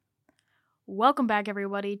Welcome back,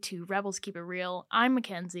 everybody, to Rebels Keep It Real. I'm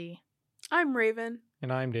Mackenzie. I'm Raven.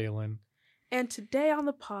 And I'm Dalen. And today on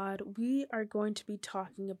the pod, we are going to be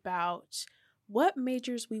talking about what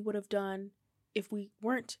majors we would have done if we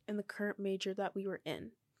weren't in the current major that we were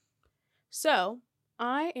in. So,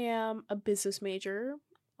 I am a business major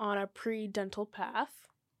on a pre-dental path.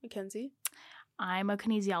 Mackenzie? I'm a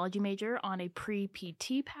kinesiology major on a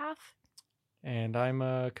pre-PT path. And I'm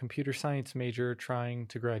a computer science major trying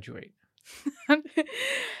to graduate.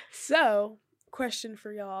 So, question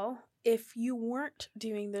for y'all. If you weren't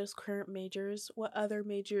doing those current majors, what other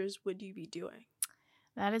majors would you be doing?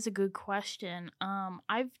 That is a good question.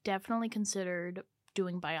 I've definitely considered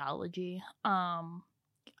doing biology.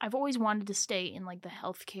 I've always wanted to stay in like the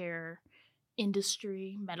healthcare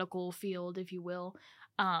industry, medical field, if you will.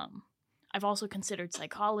 I've also considered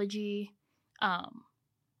psychology.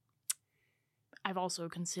 I've also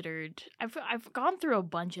considered I've gone through a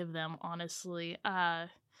bunch of them, honestly. I've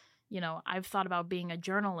thought about being a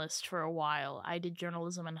journalist for a while. I did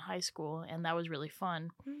journalism in high school, and that was really fun.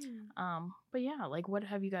 But yeah, like, what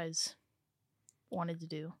have you guys wanted to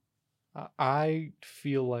do? I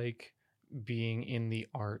feel like being in the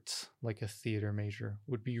arts, like a theater major,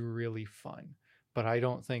 would be really fun. But I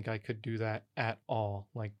don't think I could do that at all,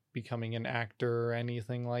 like becoming an actor or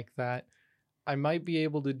anything like that. I might be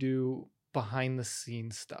able to do behind the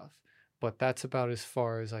scenes stuff, but that's about as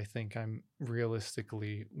far as I think I'm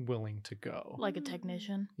realistically willing to go. Like a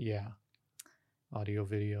technician? Yeah. Audio,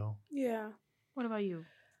 video. Yeah. What about you?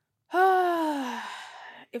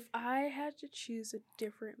 If I had to choose a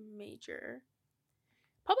different major,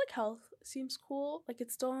 public health seems cool. Like,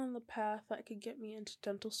 it's still on the path that could get me into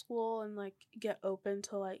dental school and like get open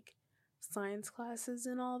to like science classes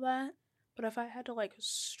and all that. But if I had to like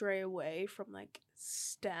stray away from like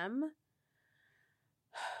STEM,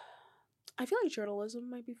 I feel like journalism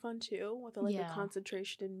might be fun too, with like a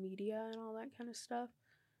concentration in media and all that kind of stuff.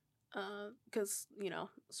 Because,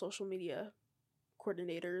 social media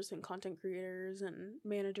coordinators and content creators and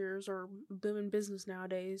managers are booming business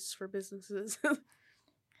nowadays for businesses.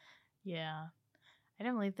 Yeah. I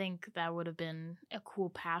definitely think that would have been a cool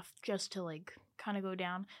path just to like kind of go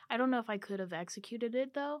down. I don't know if I could have executed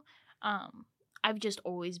it though. I've just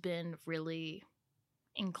always been really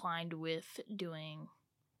inclined with doing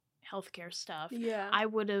healthcare stuff. Yeah. I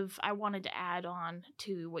wanted to add on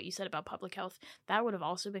to what you said about public health. That would have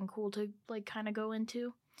also been cool to like kind of go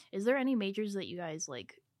into. Is there any majors that you guys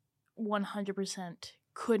like 100%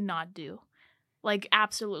 could not do? Like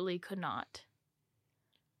absolutely could not?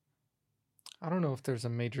 I don't know if there's a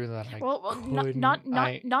major that I could not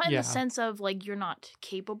in the sense of like you're not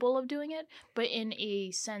capable of doing it, but in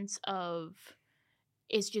a sense of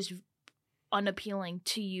it's just unappealing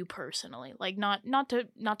to you personally. Like not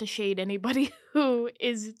to shade anybody who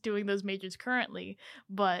is doing those majors currently,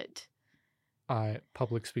 but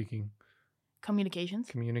public speaking,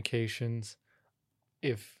 communications.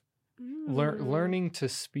 If learning to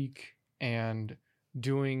speak and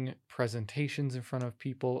doing presentations in front of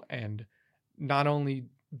people, and not only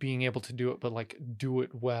being able to do it, but like do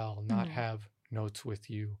it well, not have notes with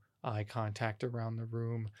you, eye contact around the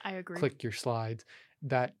room. I agree. Click your slides.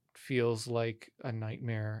 That feels like a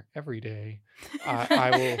nightmare every day.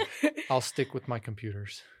 I'll stick with my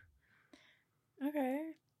computers. Okay.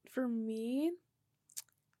 For me,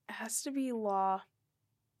 it has to be law.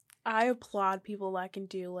 I applaud people that can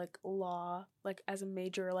do like law, like as a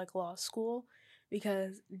major, like law school,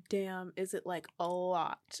 because damn, is it like a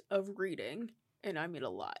lot of reading. And I mean a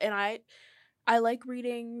lot. And I like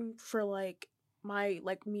reading for like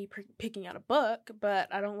me picking out a book,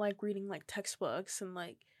 but I don't like reading like textbooks and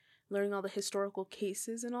like learning all the historical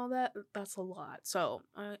cases and all that. That's a lot. So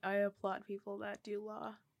I applaud people that do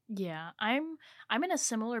law. Yeah, I'm in a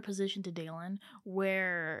similar position to Dalen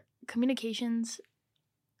where communications.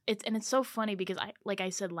 It's so funny because like I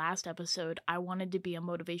said last episode, I wanted to be a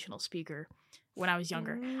motivational speaker when I was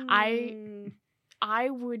younger. I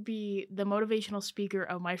would be the motivational speaker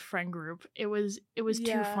of my friend group. It was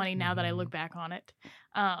too funny now that I look back on it.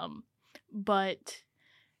 But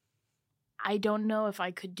I don't know if I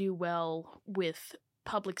could do well with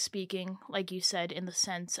public speaking, like you said, in the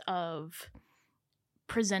sense of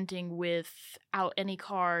presenting without any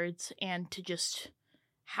cards and to just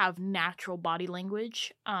have natural body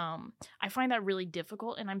language. I find that really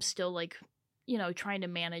difficult, and I'm still like, trying to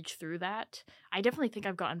manage through that. I definitely think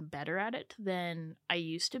I've gotten better at it than I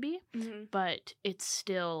used to be, but it's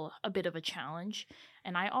still a bit of a challenge.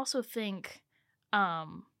 And I also think,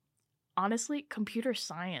 honestly, computer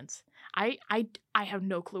science. I have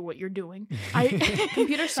no clue what you're doing.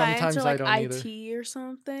 Computer science or like I don't IT either. or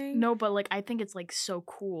something. No, but like I think it's like so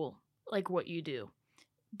cool. like what you do,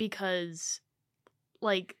 because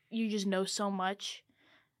like you just know so much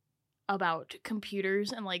about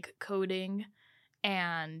computers and like coding,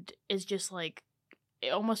 and it's just like it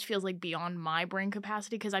almost feels like beyond my brain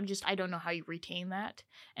capacity, because I don't know how you retain that.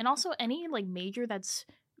 And also any like major that's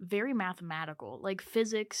very mathematical, like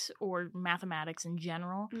physics or mathematics in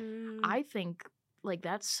general, I think like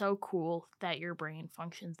that's so cool that your brain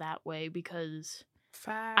functions that way, because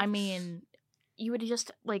Facts. I mean, you would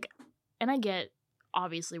just like, and I get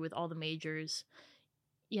obviously with all the majors,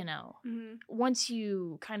 you know, once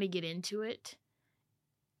you kind of get into it,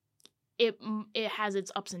 it has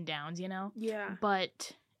its ups and downs, you know? Yeah.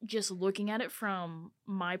 But just looking at it from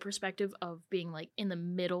my perspective of being like in the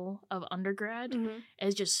middle of undergrad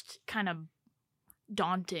is just kind of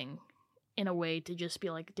daunting in a way, to just be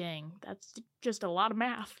like, dang, that's just a lot of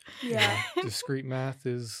math. Yeah. Discrete math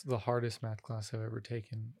is the hardest math class I've ever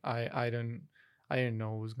taken. I didn't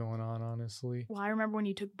know what was going on, honestly. Well, I remember when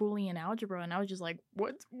you took Boolean algebra, and I was just like,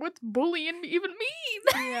 what's Boolean even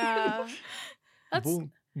mean? Yeah.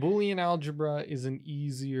 Boolean algebra is an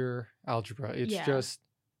easier algebra. It's just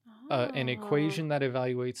an equation that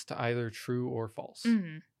evaluates to either true or false.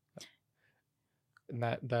 And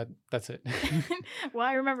that's it. Well,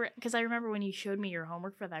 I remember when you showed me your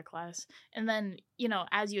homework for that class, and then, you know,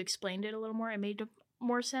 as you explained it a little more, it made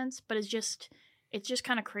more sense. But it's just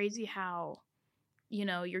kind of crazy how, you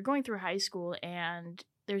know, you're going through high school and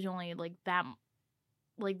there's only like that,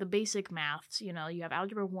 like the basic maths, you know, you have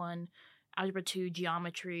algebra 1, algebra 2,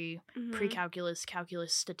 geometry, pre-calculus,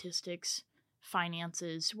 calculus, statistics,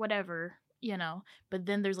 finances, whatever, you know. But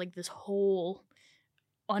then there's like this whole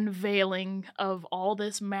unveiling of all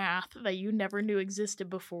this math that you never knew existed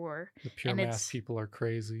before. The pure math people are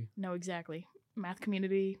crazy. No, exactly. Math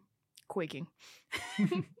community quaking.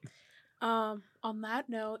 On that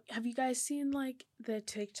note, have you guys seen like the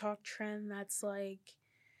TikTok trend that's like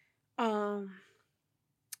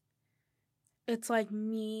it's like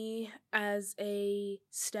me as a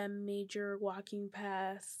STEM major walking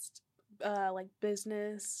past like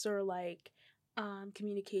business or like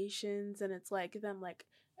communications, and it's like them like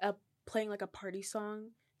playing like a party song.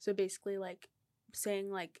 So basically like saying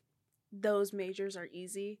like those majors are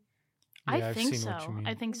easy. Yeah, I think so.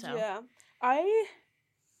 I think so. Yeah.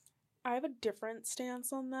 I have a different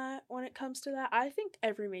stance on that when it comes to that. I think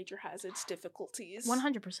every major has its difficulties.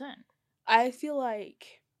 100%. I feel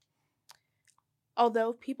like,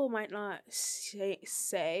 although people might not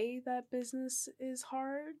say that business is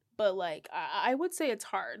hard, but like I would say it's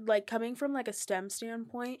hard. Like coming from like a STEM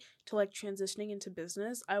standpoint to like transitioning into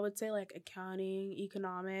business, I would say like accounting,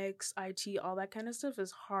 economics, IT, all that kind of stuff is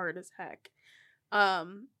hard as heck.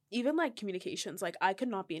 Even like communications, like I could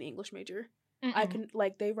not be an English major. I can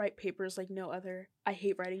like they write papers like no other. I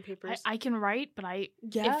hate writing papers. I can write, but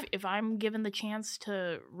if I'm given the chance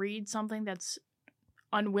to read something that's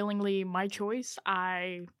unwillingly my choice,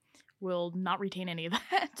 I will not retain any of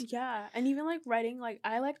that. Yeah, and even like writing, like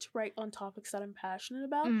I like to write on topics that I'm passionate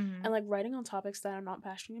about, and like writing on topics that I'm not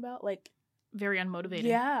passionate about, like very unmotivating.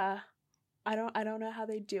 Yeah, I don't know how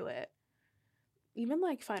they do it. Even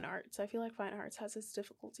like fine arts, I feel like fine arts has its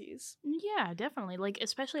difficulties. Yeah, definitely. Like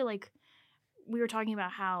especially like we were talking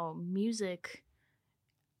about how music,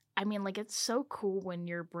 I mean, like it's so cool when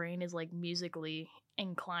your brain is like musically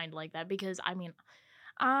inclined like that, because I mean,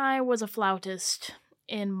 I was a flautist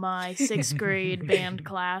in my 6th grade band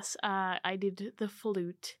class. I did the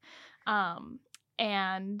flute, and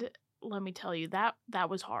let me tell you that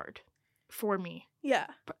was hard for me. Yeah,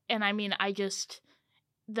 and I mean,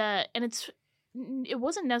 it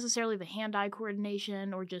wasn't necessarily the hand-eye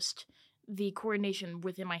coordination or just the coordination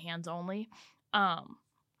within my hands only.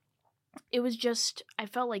 It was just, I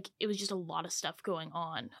felt like it was just a lot of stuff going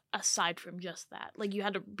on aside from just that. Like you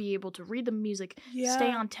had to be able to read the music,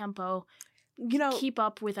 stay on tempo, you know, keep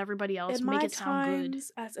up with everybody else, make it sound good.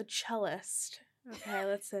 As a cellist, okay,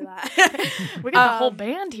 let's say that we got the whole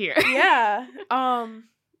band here. Yeah.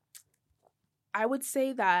 I would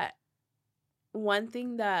say that one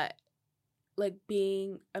thing that like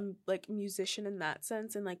being a like musician in that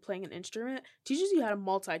sense and like playing an instrument teaches you how to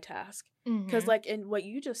multitask, because like in what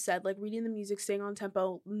you just said, like reading the music, staying on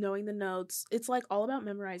tempo, knowing the notes, it's like all about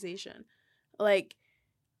memorization. Like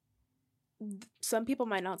some people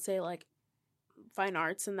might not say like fine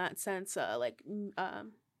arts in that sense, like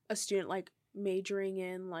a student like majoring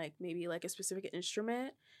in like maybe like a specific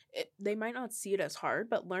instrument, they might not see it as hard,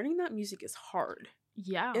 but learning that music is hard.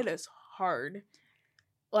 Yeah, it is hard.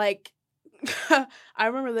 Like I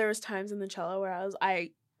remember there was times in the cello where I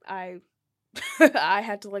I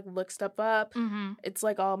had to like look stuff up. It's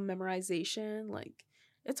like all memorization. Like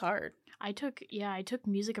it's hard. I took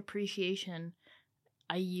music appreciation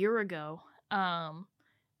a year ago.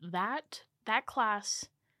 That class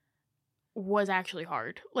was actually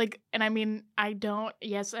hard. Like, and I mean, I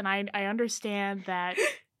understand that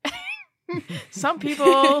some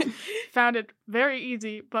people found it very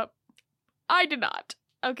easy, but I did not.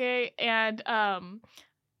 Okay, and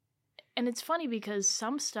it's funny because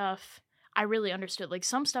some stuff I really understood. Like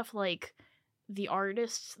some stuff, like the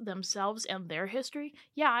artists themselves and their history.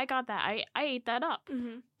 Yeah, I got that. I ate that up.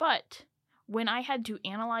 Mm-hmm. But when I had to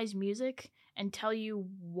analyze music and tell you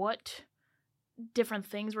what different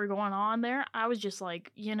things were going on there, I was just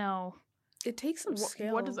like, it takes some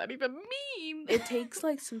skill. What does that even mean? It takes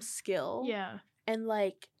like some skill. Yeah. And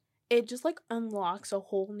like it just like unlocks a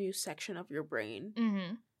whole new section of your brain.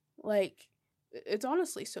 Mm-hmm. Like it's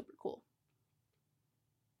honestly super cool.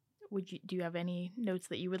 Do you have any notes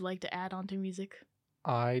that you would like to add onto music?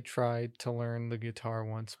 I tried to learn the guitar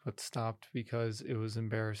once, but stopped because it was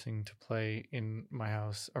embarrassing to play in my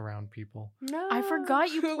house around people. No. I forgot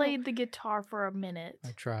you played the guitar for a minute.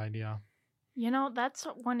 I tried, yeah. That's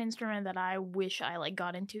one instrument that I wish I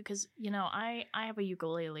got into because I have a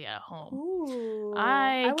ukulele at home. Ooh,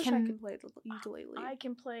 I wish I can play the ukulele. I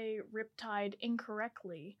can play Riptide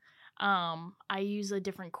incorrectly. I use a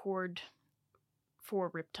different chord for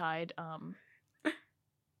Riptide.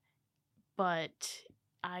 But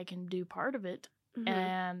I can do part of it,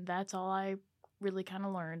 and that's all I really kind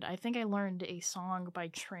of learned. I think I learned a song by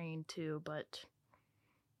Train too, but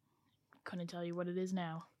couldn't tell you what it is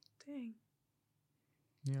now. Dang.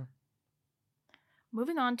 Yeah.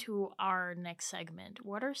 Moving on to our next segment,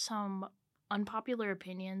 what are some unpopular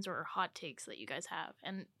opinions or hot takes that you guys have?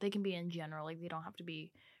 And they can be in general, like they don't have to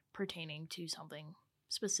be pertaining to something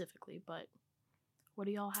specifically, but what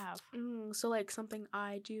do y'all have? So like something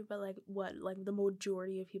I do, but like what like the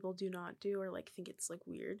majority of people do not do, or like think it's like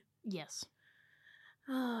weird. Yes.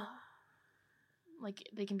 Like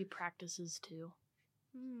they can be practices too.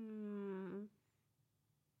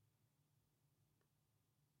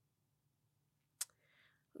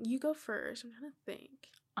 You go first. I'm trying to think.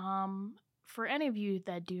 For any of you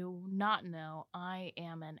that do not know, I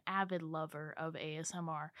am an avid lover of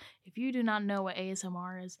ASMR. If you do not know what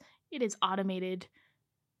ASMR is, it is automated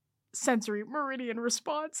sensory meridian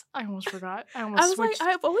response. I almost forgot. I was switched. Like,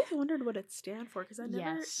 I've always wondered what it stands for because I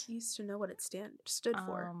never used to know what it stood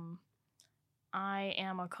for. I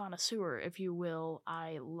am a connoisseur, if you will.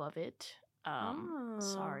 I love it.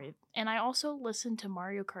 Sorry. And I also listen to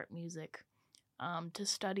Mario Kart music to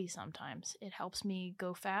study sometimes. It helps me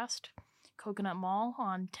go fast. Coconut Mall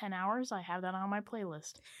on 10 hours. I have that on my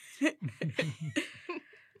playlist.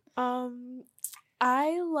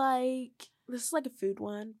 I like, this is like a food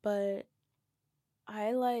one, but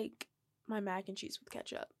I like my mac and cheese with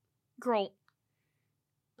ketchup. Girl,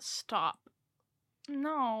 stop.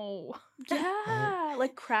 No. Yeah,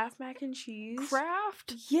 like Kraft mac and cheese.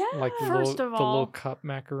 Kraft? Yeah. Like the little cup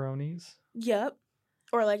macaronis? Yep.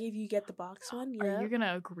 Or like if you get the box one, yeah. Are you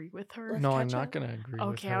gonna agree with her? No, I'm not gonna agree with her.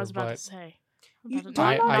 Okay, I was about to say.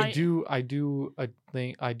 I do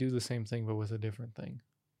the same thing, but with a different thing.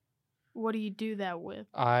 What do you do that with?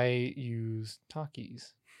 I use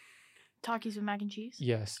Takis. Takis with mac and cheese?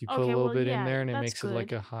 Yes, you put a little bit in there, and it makes it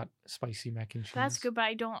like a hot, spicy mac and cheese. That's good, but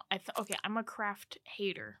I don't. Okay, I'm a Kraft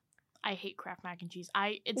hater. I hate Kraft mac and cheese.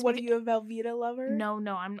 What are you, a Velveeta lover? No,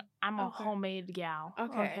 I'm a homemade gal.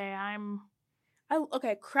 Okay,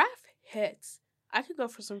 Okay, Kraft hits. I could go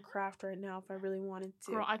for some Kraft right now if I really wanted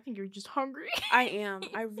to. Girl, I think you're just hungry. I am.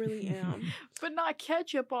 I really am. But not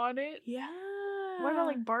ketchup on it. Yeah. What about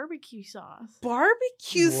like barbecue sauce?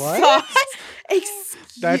 Barbecue sauce?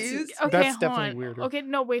 Excuse me. That's definitely weirder. Okay,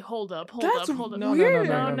 no, wait, hold up. That's weird.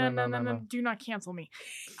 No. Do not cancel me.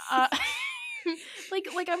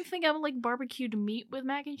 Like I'm thinking of like barbecued meat with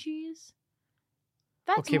mac and cheese.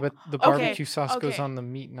 But the barbecue sauce goes on the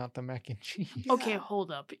meat, not the mac and cheese. Okay,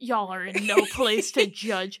 hold up. Y'all are in no place to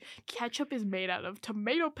judge. Ketchup is made out of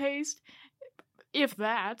tomato paste, if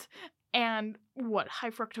that, and high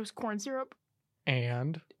fructose corn syrup.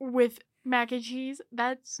 And? With mac and cheese?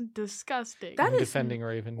 That's disgusting. I'm defending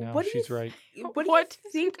Raven now. She's right. What do you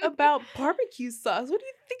think about barbecue sauce? What do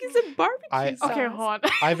you think is in barbecue sauce? Okay, hold on.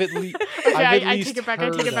 I've at least I take it back.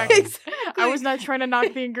 Exactly. I was not trying to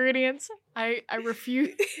knock the ingredients. I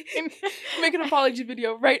refuse. Make an apology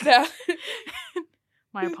video right now.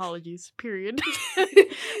 My apologies. Period.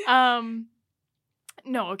 No,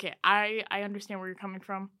 okay. I understand where you're coming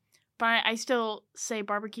from. But I still say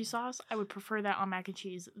barbecue sauce. I would prefer that on mac and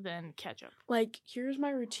cheese than ketchup. Like, here's my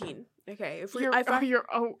routine. Okay, if This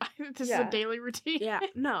is a Yeah. daily routine. Yeah,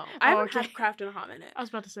 no, I haven't okay. had Kraft in a hot minute. I was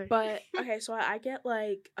about to say. But okay, so I get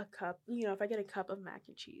like a cup. If I get a cup of mac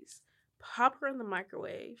and cheese, pop her in the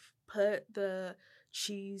microwave, put the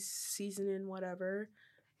cheese seasoning, whatever.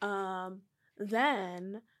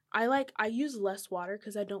 Then I use less water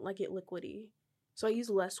because I don't like it liquidy. So I use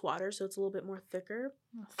less water, so it's a little bit more thicker.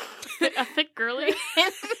 A thick girly.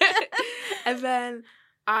 And then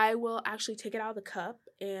I will actually take it out of the cup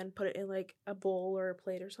and put it in like a bowl or a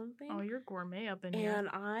plate or something. Oh, you're gourmet up in here. And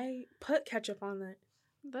I put ketchup on it.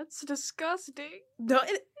 That's disgusting. No,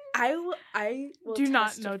 I will Do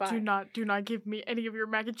testify. not give me any of your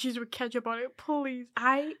mac and cheese with ketchup on it, please.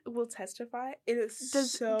 I will testify. It is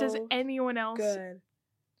Does anyone else good.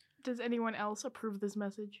 Does anyone else approve this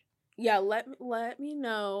message? Yeah, let me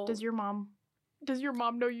know. Does your mom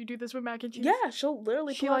know you do this with mac and cheese? Yeah, she'll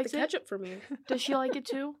literally She pull out likes the it? ketchup for me. Does she like it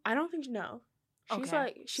too? I don't think no. She's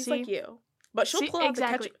Okay. she's See? like you. But she'll See? pull out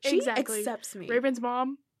Exactly. the ketchup. She Exactly. accepts me. Raven's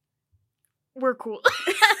mom, we're cool.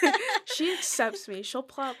 She accepts me. She'll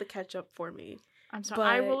pull out the ketchup for me. I'm sorry.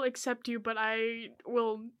 I But- will accept you, but I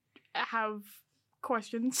will have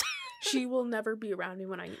questions. She will never be around me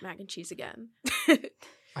when I eat mac and cheese again.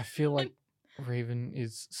 I feel like Raven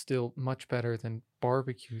is still much better than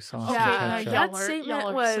barbecue sauce Yeah, and no, ketchup. that y'all are statement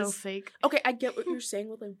so was- fake. Okay, I get what you're saying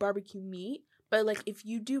with like barbecue meat, but like if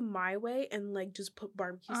you do my way and like just put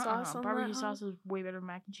barbecue sauce on barbecue that, sauce is way better than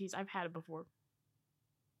mac and cheese. I've had it before.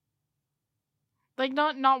 Like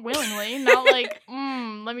not willingly, not like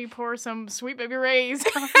let me pour some Sweet Baby Ray's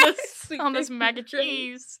on this mac and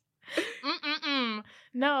cheese.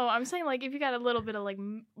 No, I'm saying like if you got a little bit of like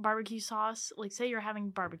barbecue sauce, like say you're having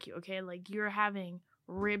barbecue, okay, like you're having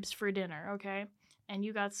ribs for dinner, okay, and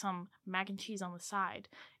you got some mac and cheese on the side.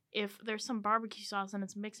 If there's some barbecue sauce and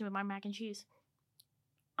it's mixing with my mac and cheese,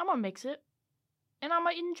 I'm gonna mix it and I'm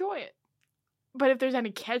gonna enjoy it. But if there's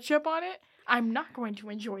any ketchup on it, I'm not going to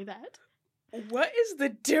enjoy that. What is the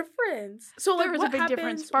difference? So like, There is what a big happens,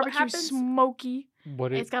 difference. what Barbecue's happens- smoky.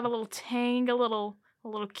 What It's got a little tang, a little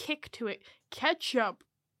kick to it. Ketchup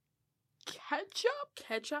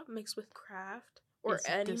ketchup mixed with Kraft or is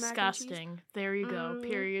any mac and cheese? disgusting. There you go.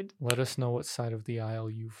 Period. Let us know what side of the aisle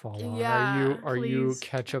you fall on. Yeah, are you please.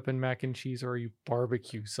 ketchup and mac and cheese, or are you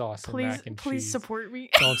barbecue sauce and Please, mac and please cheese? support me.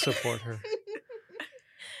 Don't support her.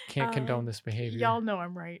 Can't condone Um, this behavior. Y'all know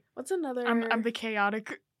I'm right. What's another? I'm the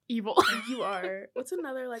chaotic evil. You are. What's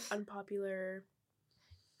another like unpopular?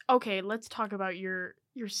 Okay, let's talk about your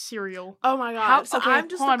cereal. Oh my god! How- So okay, I'm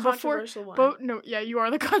just hold the on, before- controversial one. No, yeah, you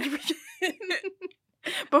are the controversial.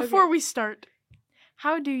 Before we start,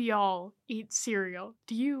 how do y'all eat cereal?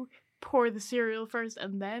 Do you pour the cereal first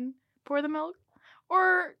and then pour the milk?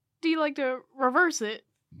 Or do you like to reverse it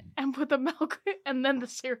and put the milk and then the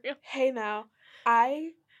cereal? Hey now,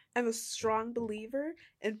 I am a strong believer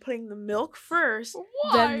in putting the milk first,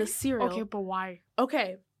 then the cereal. Okay, but why?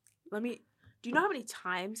 Okay, do you know how many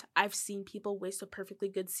times I've seen people waste a perfectly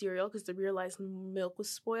good cereal because they realized milk was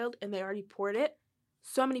spoiled and they already poured it?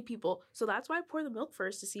 So many people. So that's why I pour the milk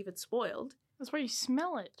first to see if it's spoiled. That's why you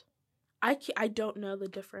smell it. I don't know the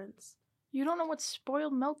difference. You don't know what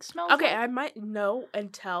spoiled milk smells Okay, like? I might know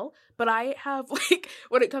and tell, but I have like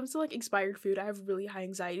when it comes to like expired food, I have really high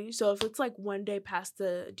anxiety. So if it's like one day past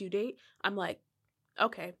the due date, I'm like,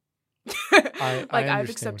 okay. I I've understand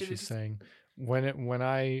accepted what she's it. saying. When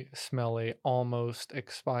I smell a almost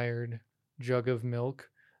expired jug of milk,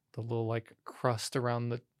 the little like crust around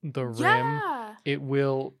the rim, Yeah. it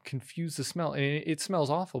will confuse the smell, and it smells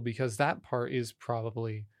awful because that part is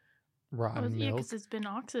probably rotten Yeah, milk. because it's been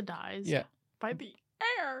oxidized Yeah. by the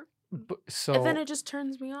air. So And then it just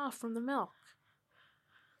turns me off from the milk.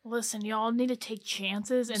 Listen, y'all need to take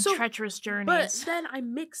chances and So- treacherous journeys. But then I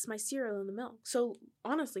mix my cereal in the milk. So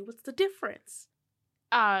honestly, what's the difference?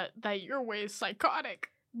 That your way is psychotic.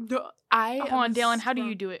 No, Hold on, Dalen, how do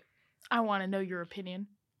you do it? I want to know your opinion.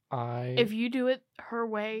 If you do it her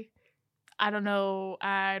way, I don't know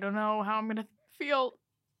how I'm gonna feel.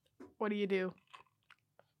 What do you do?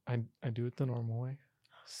 I do it the normal way.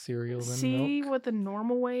 Cereal then See milk. what the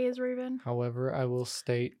normal way is, Raven? However, I will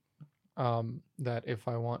state that if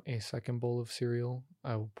I want a second bowl of cereal,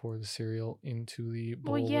 I will pour the cereal into the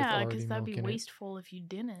bowl Well, yeah, with already because that'd milk be in wasteful if you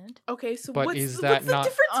didn't. Okay, so But what's, is what's that the not-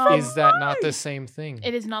 difference Oh. from Is that not the mine? same thing?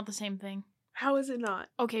 It is not the same thing. How is it not?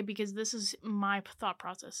 Okay, because this is my thought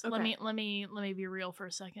process. Let Okay. me be real for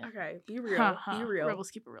a second. Okay, be real. Ha, ha. Be real.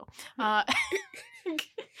 Rebels keep it real.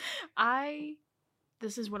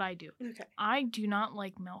 This is what I do. Okay. I do not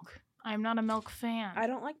like milk. I'm not a milk fan. I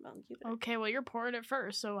don't like milk either. Okay, well, you're pouring it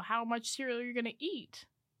first, so how much cereal are you going to eat?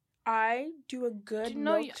 I do a good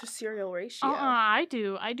milk to cereal ratio. I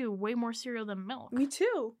do. I do way more cereal than milk. Me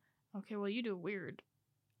too. Okay, well, you do weird.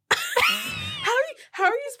 How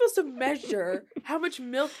are you supposed to measure how much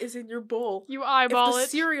milk is in your bowl? You eyeball if the it.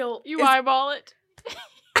 Cereal You eyeball it.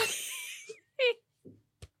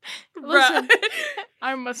 Listen,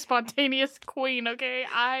 I'm a spontaneous queen, okay?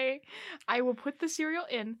 I will put the cereal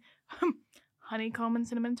in. Honeycomb and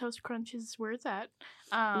Cinnamon Toast Crunch is where it's at.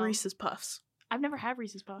 Reese's Puffs. I've never had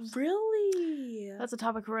Reese's Puffs. Really? That's a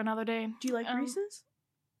topic for another day. Do you like Reese's?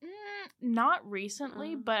 Not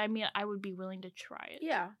recently, but I mean, I would be willing to try it.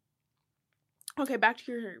 Yeah. Okay, back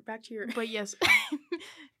to your. But yes,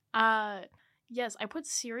 yes, I put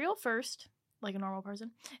cereal first, like a normal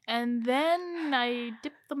person, and then I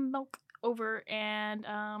dip the milk over and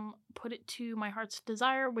put it to my heart's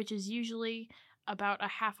desire, which is usually about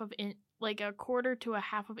like a quarter to a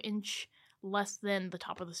half of inch less than the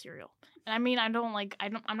top of the cereal. And I mean, I'm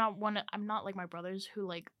not like my brothers who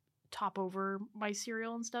like top over my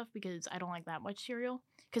cereal and stuff because I don't like that much cereal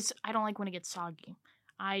because I don't like when it gets soggy.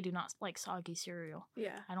 I do not like soggy cereal.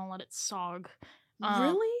 Yeah. I don't let it sog.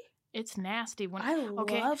 Really? It's nasty when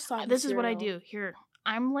love soggy this is cereal. what I do. Here.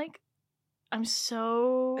 I'm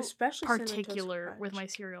so especially particular with my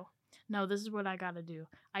cereal. No, this is what I got to do.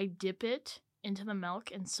 I dip it into the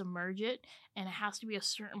milk and submerge it, and it has to be a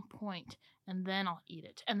certain point, and then I'll eat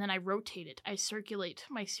it. And then I rotate it. I circulate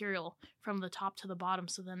my cereal from the top to the bottom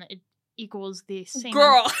so then it equals the same.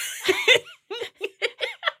 Girl.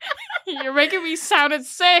 You're making me sound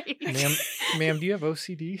insane. Ma'am, do you have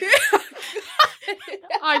OCD?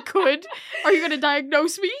 I could. Are you going to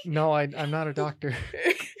diagnose me? No, I'm not a doctor.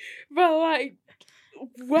 But like,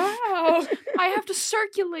 wow. I have to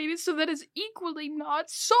circulate it so that it's equally not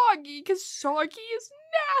soggy, because soggy is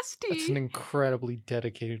nasty. That's an incredibly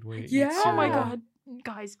dedicated way to eat Yeah. cereal. Oh my god.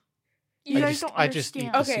 Guys, you guys don't understand. I just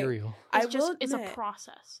eat the cereal. It's a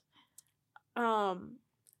process.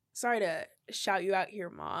 Sorry to shout you out here,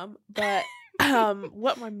 Mom, but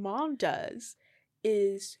what my mom does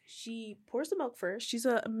is she pours the milk first. She's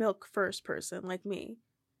a milk first person like me.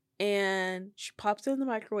 And she pops it in the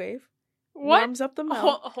microwave. What? Warms up the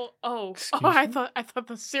milk. I thought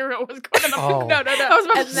the cereal was going in the Oh. No. I was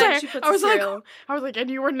about And to then say, she puts I was the cereal. like, and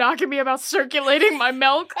you were knocking me about circulating my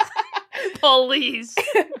milk? Please.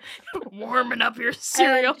 Warming up your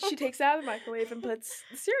cereal. And she takes it out of the microwave and puts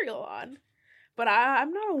the cereal on. But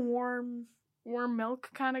I'm not a warm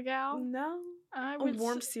milk kind of gal. No. I A would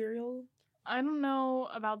warm cereal. I don't know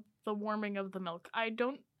about the warming of the milk.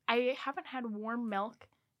 I haven't had warm milk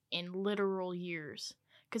in literal years.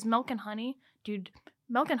 Because milk and honey, dude,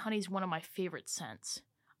 milk and honey is one of my favorite scents.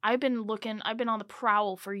 I've been on the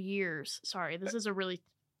prowl for years. Sorry, this is a really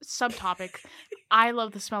subtopic. I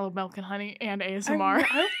love the smell of milk and honey and ASMR.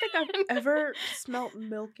 I don't think I've ever smelled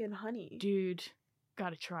milk and honey. Dude,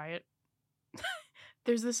 gotta try it.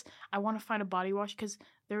 There's this, I want to find a body wash because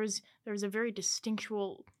there was a very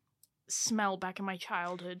distinctual smell back in my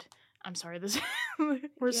childhood. I'm sorry,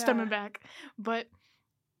 we're stemming back. But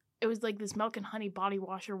it was like this milk and honey body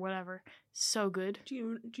wash or whatever. So good. Do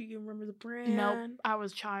you remember the brand? Nope, I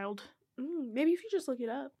was a child. Maybe if you just look it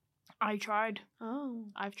up. I tried. Oh.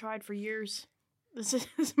 I've tried for years. This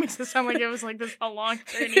makes it sound like it was like this a long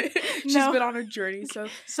journey. She's been on a journey, so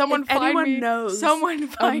someone if find anyone me. knows Someone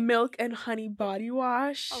find a milk and honey body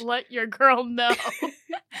wash. I'll let your girl know.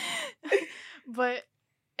 But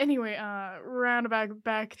anyway, roundabout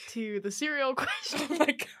back to the cereal question. Oh my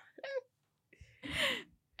god.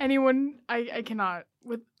 Anyone, I cannot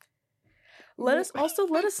with. Let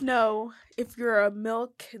us know if you're a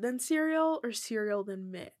milk then cereal or cereal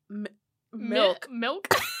then milk.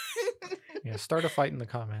 Milk. Yeah, start a fight in the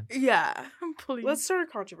comments. Yeah. Please. Let's start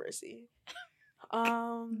a controversy.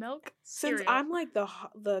 Milk cereal. Since I'm like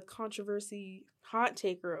the controversy hot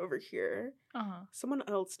taker over here, someone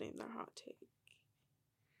else name their hot take.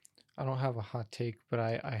 I don't have a hot take, but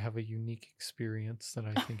I have a unique experience that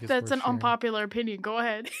I think is That's worth an sharing. unpopular opinion. Go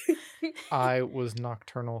ahead. I was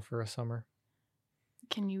nocturnal for a summer.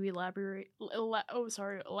 Can you elaborate?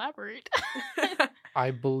 Elaborate.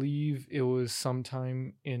 I believe it was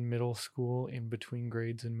sometime in middle school, in between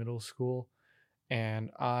grades in middle school, and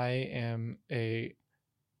I am a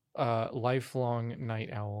lifelong night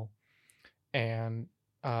owl, and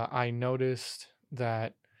I noticed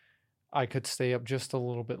that I could stay up just a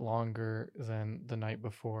little bit longer than the night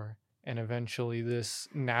before, and eventually this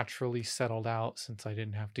naturally settled out since I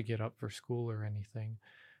didn't have to get up for school or anything.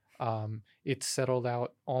 It settled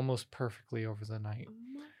out almost perfectly over the night.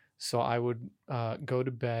 So I would go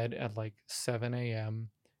to bed at like 7 a.m.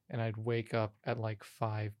 and I'd wake up at like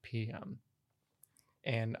 5 p.m.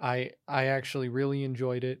 And I actually really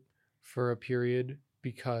enjoyed it for a period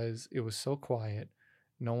because it was so quiet.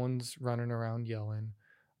 No one's running around yelling.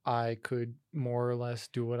 I could more or less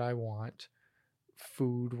do what I want.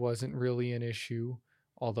 Food wasn't really an issue,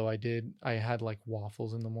 although I had like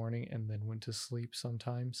waffles in the morning and then went to sleep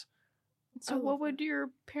sometimes. So I what love would your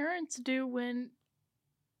parents do when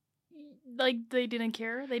like they didn't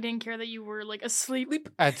care? They didn't care that you were like asleep.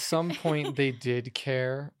 At some point they did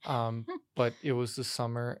care, but it was the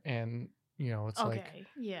summer and it's like Okay,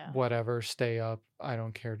 yeah. whatever, stay up. I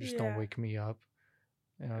don't care, just don't Yeah. wake me up.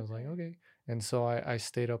 And I was like, Okay. okay. And so I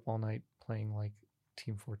stayed up all night playing like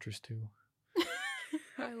Team Fortress 2.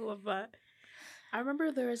 I love that. I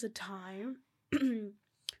remember there was a time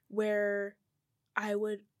where I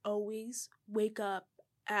would always wake up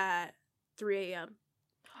at 3 a.m.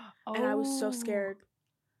 and I was so scared.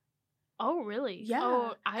 Oh, really? Yeah.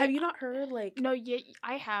 Oh, Have you not heard like? No, yeah,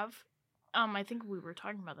 I have. I think we were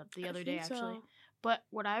talking about that the other day, think actually. so. But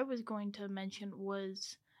what I was going to mention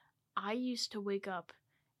was I used to wake up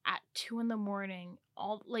at 2 in the morning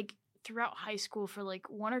all like throughout high school for like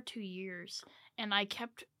 1 or 2 years, and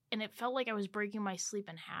it felt like I was breaking my sleep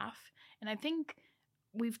in half. And I think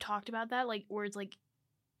we've talked about that, like where it's like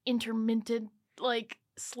intermittent like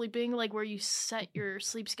sleeping, like where you set your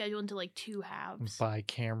sleep schedule into like 2 halves.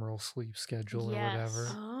 Bicameral sleep schedule or Yes. whatever.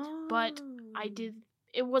 Oh. But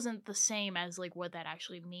it wasn't the same as like what that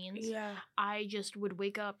actually means. Yeah. I just would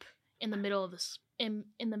wake up in the middle of this in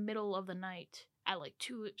the middle of the night at like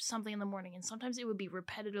 2 something in the morning, and sometimes it would be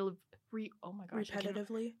oh my gosh,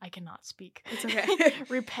 Repetitively. I cannot speak. It's okay.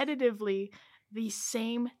 Repetitively the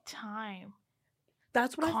same time.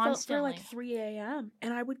 That's what I felt for like Constantly. 3 a.m.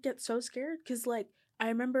 And I would get so scared because like I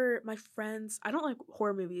remember my friends. I don't like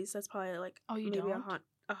horror movies. That's probably like Oh, you maybe don't?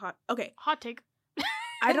 a hot. Okay, Hot take.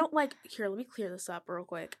 I don't like. Here, let me clear this up real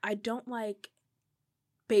quick. I don't like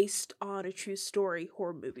based on a true story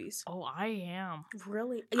horror movies. Oh, I am.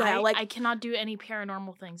 Really? Yeah, I cannot do any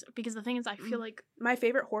paranormal things because the thing is I feel like my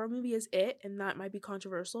favorite horror movie is It, and that might be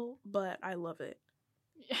controversial, but I love it.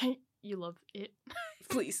 you love it.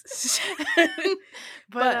 Please.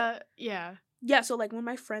 but yeah. Yeah, so like when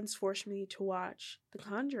my friends forced me to watch The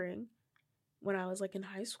Conjuring when I was like in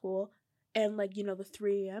high school, and like the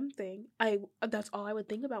 3 a.m. thing, that's all I would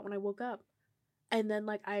think about when I woke up. And then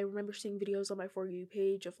like I remember seeing videos on my For You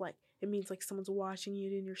page of like it means like someone's watching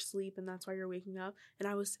you in your sleep and that's why you're waking up, and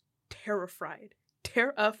I was terrified.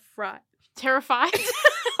 Terrified?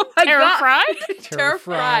 Oh my Terrified? God.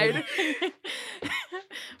 Terrified.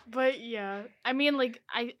 But yeah, I mean, like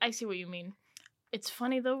I see what you mean. It's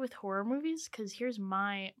funny though with horror movies because here's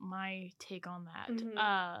my take on that.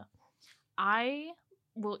 Mhm. I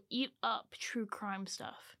will eat up true crime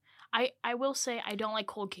stuff. I will say I don't like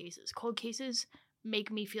cold cases. Cold cases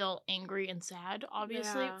make me feel angry and sad,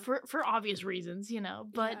 obviously, Yeah. for obvious reasons,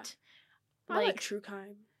 But I like true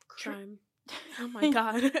crime. Oh my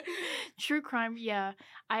God. True crime, yeah.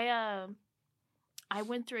 I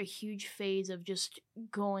went through a huge phase of just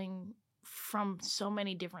going from so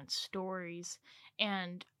many different stories,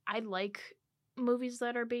 and I like movies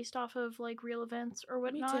that are based off of like real events or Me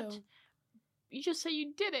whatnot. too. You just say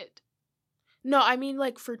you did it. No, I mean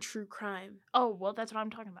like for true crime. Oh, well, that's what I'm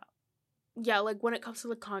talking about. Yeah, like when it comes to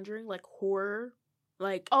The Conjuring, like horror,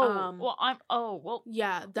 like well,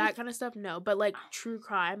 yeah, that kind of stuff. No, but like true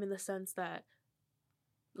crime in the sense that,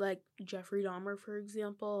 like Jeffrey Dahmer, for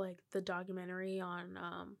example, like the documentary on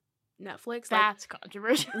Netflix. That's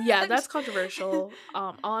controversial. Yeah, that's controversial.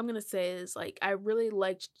 All I'm gonna say is like I really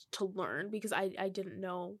liked to learn because I didn't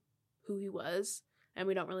know who he was, and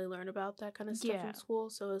we don't really learn about that kind of stuff Yeah. in school,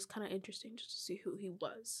 so it was kind of interesting just to see who he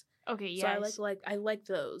was. Okay, yeah. So I like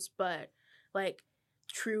those, but like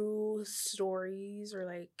true stories or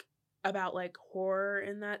like about like horror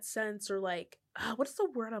in that sense, or like what's the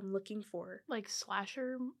word I'm looking for? Like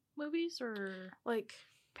slasher movies or Like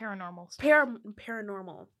paranormal stuff.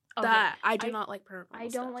 Paranormal. Okay. That I do not like paranormal. I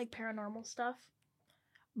don't like paranormal stuff,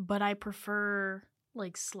 but I prefer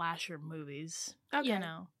like slasher movies. Okay.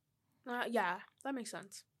 Yeah, that makes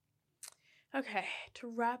sense. Okay, to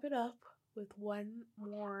wrap it up with one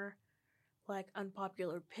more like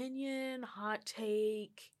unpopular opinion, hot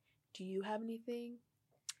take. Do you have anything?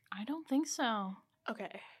 I don't think so.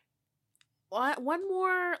 Okay. One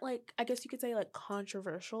more, like, I guess you could say, like,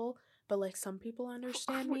 controversial, but, like, some people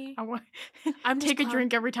understand me. I'm take a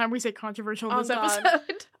drink every time we say controversial in this God.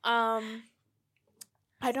 episode.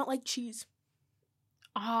 I don't like cheese.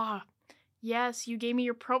 Yes, you gave me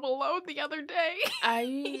your provolone the other day.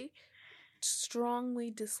 I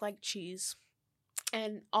strongly dislike cheese.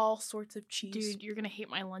 and all sorts of cheese. Dude, you're gonna hate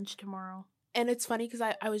my lunch tomorrow. And it's funny because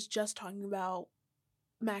I was just talking about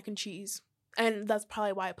mac and cheese. And that's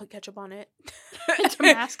probably why I put ketchup on it. To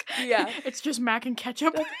mask. Yeah. It's just mac and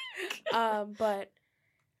ketchup. But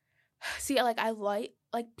see, I like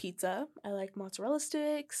pizza. I like mozzarella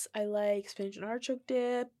sticks. I like spinach and artichoke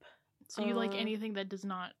dip. So you like anything that does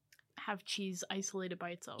not have cheese isolated by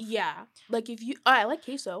itself? Yeah. Like I like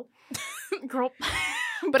queso. Girl.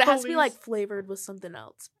 But it has to be like flavored with something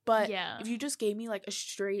else. But yeah, if you just gave me like a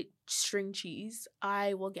straight string cheese,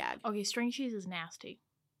 I will gag. Okay, string cheese is nasty.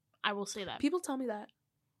 I will say that. People tell me that.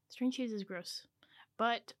 String cheese is gross.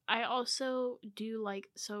 But I also do like,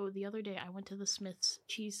 so the other day I went to the Smith's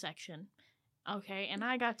cheese section. Okay, and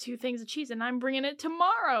I got 2 things of cheese and I'm bringing it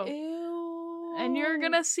tomorrow. Ew. And you're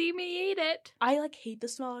gonna see me eat it. I like hate the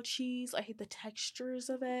smell of cheese. I hate the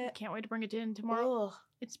textures of it. Can't wait to bring it in tomorrow. Ugh.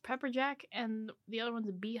 It's pepper jack and the other one's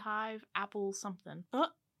a beehive apple something.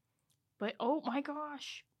 But oh my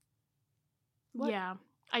gosh. What? Yeah.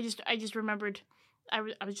 I just remembered I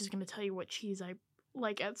was just going to tell you what cheese I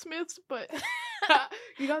like at Smith's, but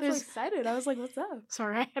you got so excited. I was like, what's up?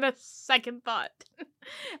 Sorry, I had a second thought.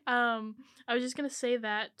 I was just going to say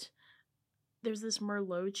that there's this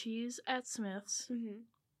Merlot cheese at Smith's. Mm-hmm.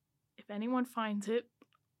 If anyone finds it,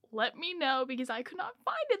 let me know because I could not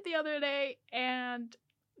find it the other day and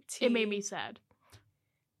it made me sad.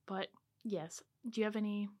 But yes, do you have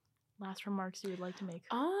any last remarks you would like to make?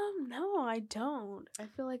 No, I don't. I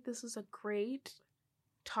feel like this is a great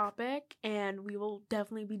topic and we will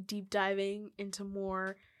definitely be deep diving into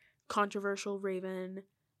more controversial Raven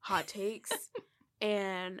hot takes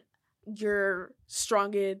and your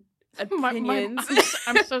strongest opinions.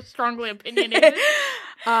 I'm so strongly opinionated.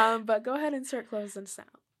 But go ahead and start closing us out.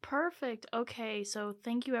 Perfect. Okay, so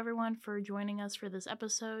thank you everyone for joining us for this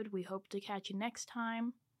episode. We hope to catch you next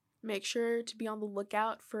time. Make sure to be on the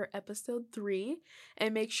lookout for episode 3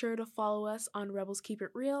 and make sure to follow us on Rebels Keep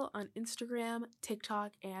It Real on Instagram,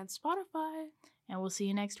 TikTok, and Spotify. And we'll see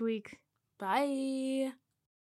you next week. Bye.